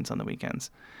airplanes on the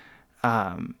weekends.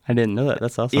 I didn't know that.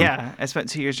 That's awesome. Yeah, I spent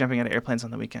 2 years jumping out of airplanes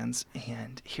on the weekends,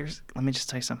 and let me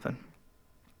just tell you something.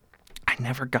 I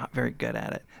never got very good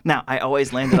at it. Now, I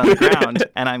always landed on the ground,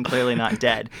 and I'm clearly not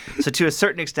dead. So to a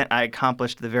certain extent, I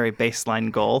accomplished the very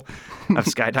baseline goal of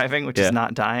skydiving, which is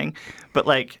not dying. But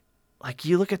like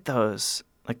you look at those,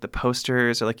 like the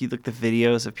posters, or like you look at the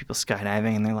videos of people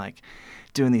skydiving, and they're like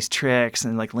doing these tricks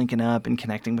and like linking up and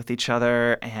connecting with each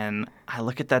other. And I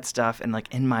look at that stuff, and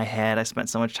like in my head, I spent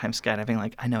so much time skydiving,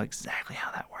 like I know exactly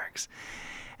how that works.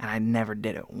 And I never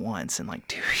did it once in like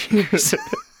 2 years.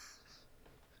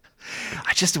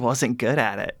 I just wasn't good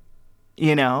at it,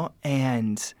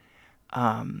 and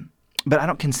but I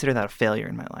don't consider that a failure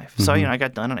in my life. So I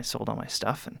got done and I sold all my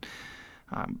stuff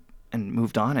and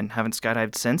moved on and haven't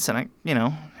skydived since. And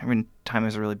every time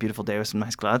there's a really beautiful day with some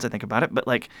nice clouds, I think about it. But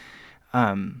like,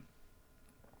 I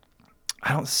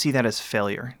don't see that as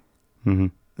failure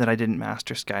that I didn't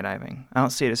master skydiving. I don't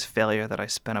see it as failure that I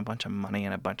spent a bunch of money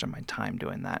and a bunch of my time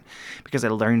doing that, because I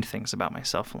learned things about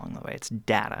myself along the way. It's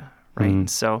data, right? And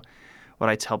so what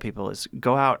I tell people is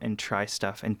go out and try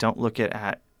stuff, and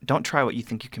don't try what you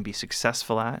think you can be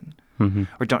successful at,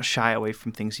 or don't shy away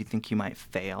from things you think you might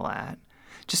fail at.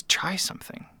 Just try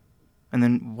something. And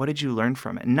then what did you learn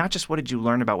from it? And not just what did you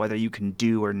learn about whether you can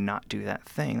do or not do that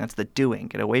thing. That's the doing.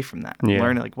 Get away from that. Yeah.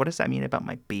 Learn, like, what does that mean about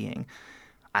my being?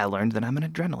 I learned that I'm an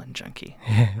adrenaline junkie.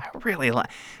 I really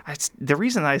the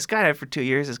reason I skydived for 2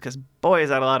 years is because, boy, is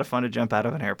that a lot of fun to jump out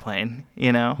of an airplane,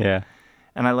 Yeah.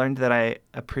 And I learned that I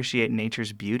appreciate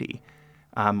nature's beauty.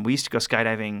 We used to go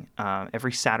skydiving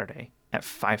every Saturday at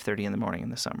 5:30 in the morning in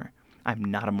the summer. I'm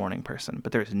not a morning person,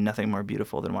 but there's nothing more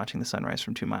beautiful than watching the sunrise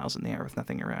from 2 miles in the air with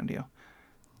nothing around you.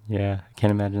 Yeah, I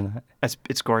can't imagine that.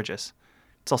 It's gorgeous.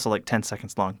 It's also like 10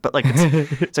 seconds long, but like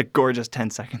it's a gorgeous 10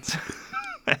 seconds.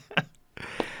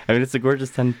 I mean, it's a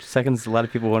gorgeous 10 seconds a lot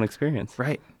of people won't experience.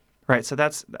 Right. So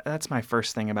that's my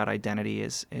first thing about identity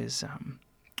is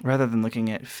rather than looking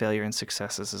at failure and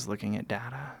successes, is looking at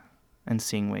data and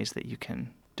seeing ways that you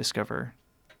can discover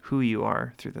who you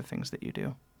are through the things that you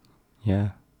do. Yeah.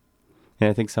 And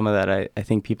I think some of that, I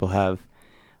think people have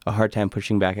a hard time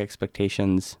pushing back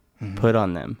expectations put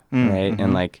on them, right?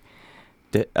 And like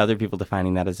other people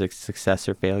defining that as a success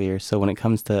or failure. So when it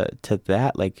comes to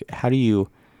that, like how do you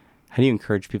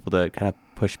encourage people to kind of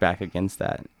push back against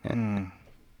that?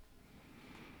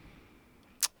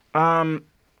 I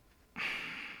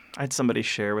had somebody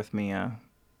share with me a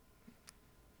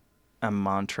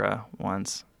mantra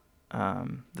once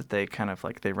that they kind of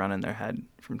like they run in their head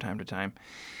from time to time.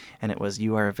 And it was,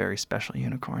 you are a very special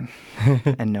unicorn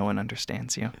and no one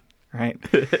understands you, right?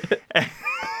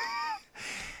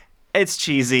 It's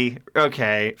cheesy.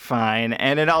 Okay, fine.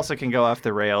 And it also can go off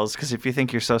the rails, because if you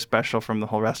think you're so special from the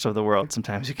whole rest of the world,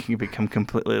 sometimes you can become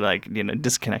completely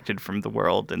disconnected from the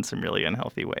world in some really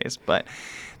unhealthy ways. But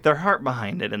their heart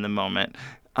behind it in the moment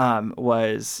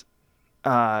was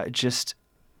just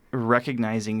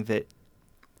recognizing that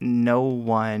no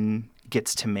one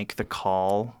gets to make the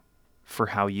call for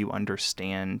how you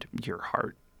understand your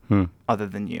heart other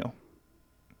than you,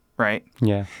 right?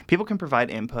 Yeah. People can provide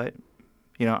input.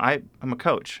 I'm a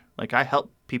coach. Like, I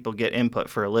help people get input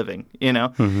for a living,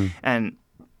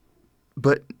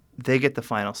 but they get the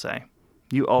final say.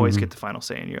 You always get the final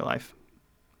say in your life.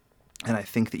 And I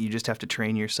think that you just have to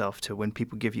train yourself to, when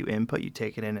people give you input, you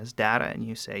take it in as data and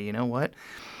you say, you know what?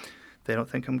 They don't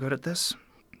think I'm good at this,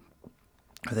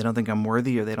 or they don't think I'm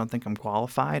worthy, or they don't think I'm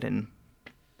qualified, and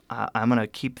I'm going to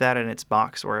keep that in its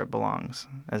box where it belongs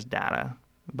as data.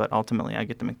 But ultimately, I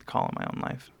get to make the call in my own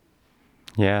life.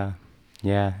 Yeah.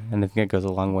 Yeah. And I think it goes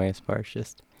a long way as far as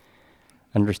just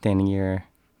understanding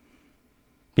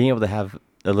being able to have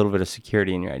a little bit of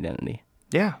security in your identity.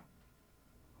 Yeah.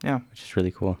 Yeah. Which is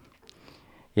really cool.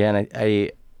 Yeah.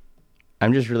 And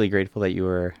I'm just really grateful that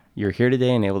you're here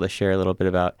today and able to share a little bit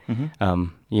about,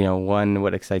 one,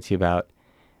 what excites you about,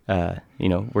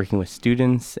 working with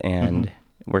students and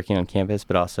working on campus,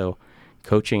 but also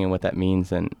coaching and what that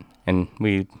means. And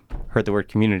we heard the word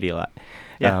community a lot,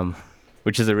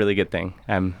 which is a really good thing.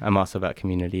 I'm also about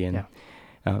community, and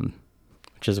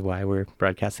which is why we're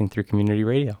broadcasting through community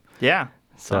radio. Yeah.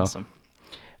 That's awesome.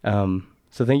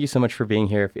 So thank you so much for being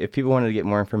here. If people wanted to get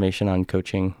more information on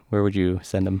coaching, where would you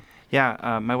send them?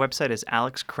 Yeah, my website is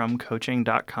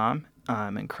alexcrumcoaching.com,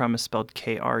 and Crum is spelled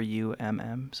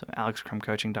Krumm, so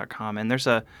alexcrumcoaching.com. And there's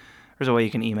a way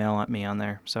you can email me on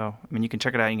there. So, I mean, you can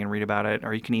check it out, you can read about it,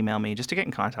 or you can email me just to get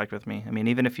in contact with me. I mean,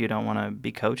 even if you don't want to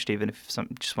be coached, even if you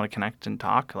just want to connect and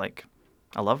talk, like,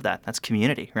 I love that. That's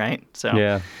community, right?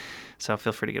 So, So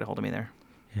feel free to get a hold of me there.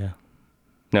 Yeah.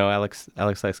 No, Alex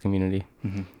likes community.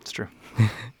 Mm-hmm. It's true.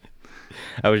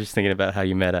 I was just thinking about how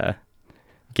you met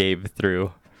Gabe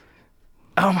through...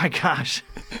 Oh my gosh.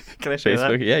 Can I show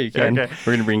Facebook? You that? Yeah, you can. Okay.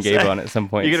 We're going to bring Gabe on at some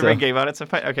point. You're going to bring Gabe on at some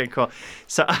point? Okay, cool.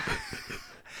 So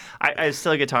I'm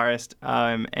still a guitarist,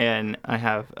 and I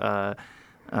have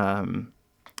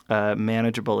a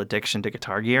manageable addiction to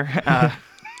guitar gear.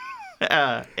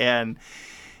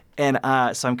 And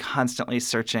so I'm constantly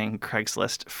searching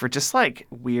Craigslist for just like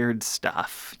weird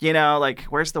stuff, like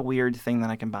where's the weird thing that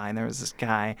I can buy? And there was this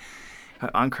guy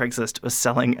on Craigslist was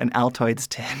selling an Altoids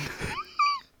tin.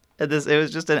 It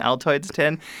was just an Altoids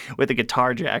tin with a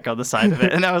guitar jack on the side of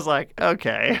it. And I was like,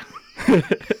 okay,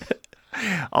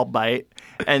 I'll bite.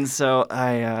 And so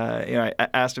I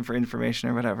asked him for information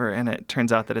or whatever, and it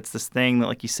turns out that it's this thing that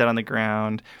like you set on the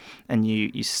ground and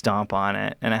you stomp on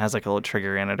it, and it has like a little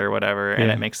trigger in it or whatever,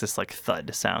 and it makes this like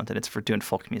thud sound, and it's for doing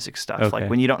folk music stuff. Okay. Like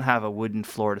when you don't have a wooden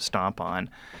floor to stomp on,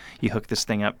 you hook this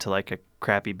thing up to like a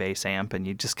crappy bass amp and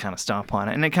you just kind of stomp on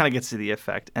it, and it kind of gets to the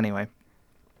effect. Anyway,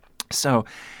 so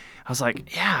I was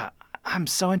like, yeah, I'm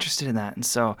so interested in that. And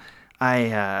so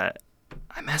I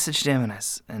messaged him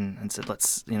and said,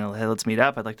 let's meet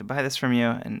up. I'd like to buy this from you.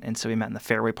 And so we met in the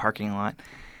Fairway parking lot.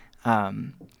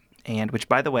 And which,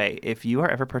 by the way, if you are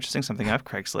ever purchasing something off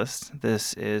Craigslist,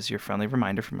 this is your friendly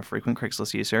reminder from a frequent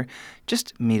Craigslist user.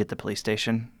 Just meet at the police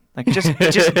station. Like, just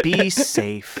be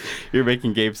safe. You're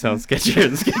making Gabe sound sketchier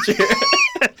and sketchier.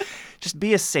 Just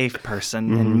be a safe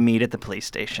person and meet at the police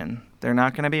station. They're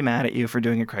not going to be mad at you for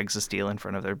doing a Craigslist deal in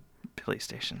front of their police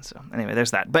station. So anyway, there's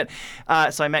that. But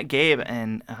so I met Gabe,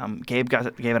 and Gabe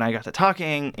and I got to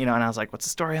talking, and I was like, what's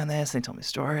the story on this? And he told me the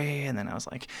story. And then I was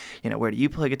like, where do you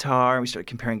play guitar? And we started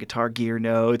comparing guitar gear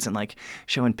notes and like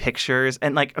showing pictures.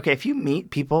 And like, okay, if you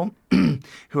meet people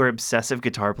who are obsessive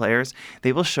guitar players,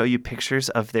 they will show you pictures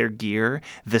of their gear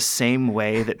the same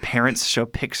way that parents show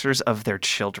pictures of their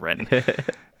children.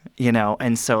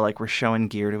 And so like we're showing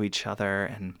gear to each other,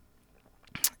 and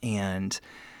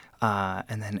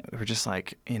then we're just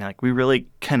like, like we really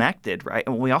connected, right?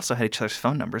 And we also had each other's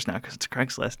phone numbers now because it's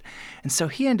Craigslist. And so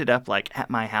he ended up like at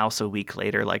my house a week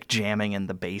later, like jamming in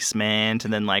the basement.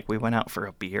 And then like we went out for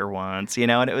a beer once,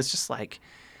 and it was just like,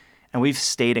 and we've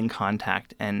stayed in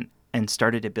contact and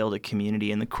started to build a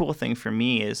community. And the cool thing for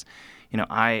me is,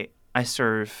 I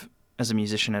serve as a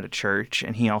musician at a church,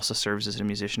 and he also serves as a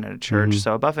musician at a church. Mm-hmm.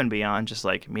 So above and beyond just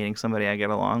like meeting somebody I get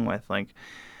along with, like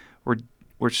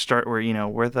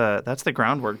that's the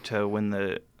groundwork to when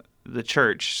the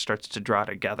church starts to draw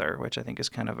together, which I think is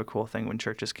kind of a cool thing when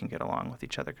churches can get along with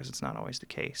each other, because it's not always the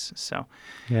case. So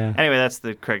anyway, that's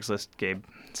the Craigslist Gabe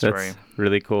story. That's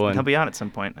really cool. And he'll be on at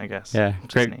some point, I guess. Yeah,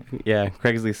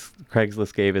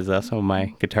 Craigslist Gabe is also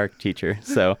my guitar teacher.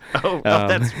 So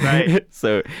that's right.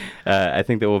 So I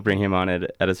think that we'll bring him on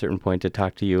at a certain point to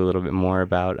talk to you a little bit more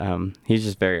about. He's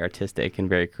just very artistic and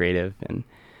very creative, and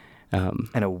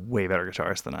a way better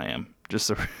guitarist than I am.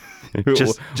 So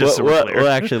we'll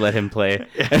actually let him play.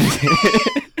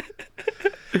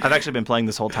 I've actually been playing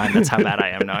this whole time. That's how bad I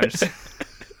am now.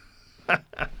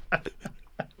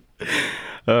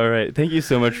 All right. Thank you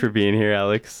so much for being here,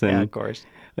 Alex. And, yeah, of course.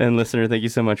 And listener, thank you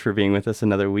so much for being with us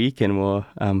another week, and we'll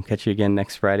catch you again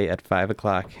next Friday at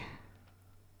 5:00.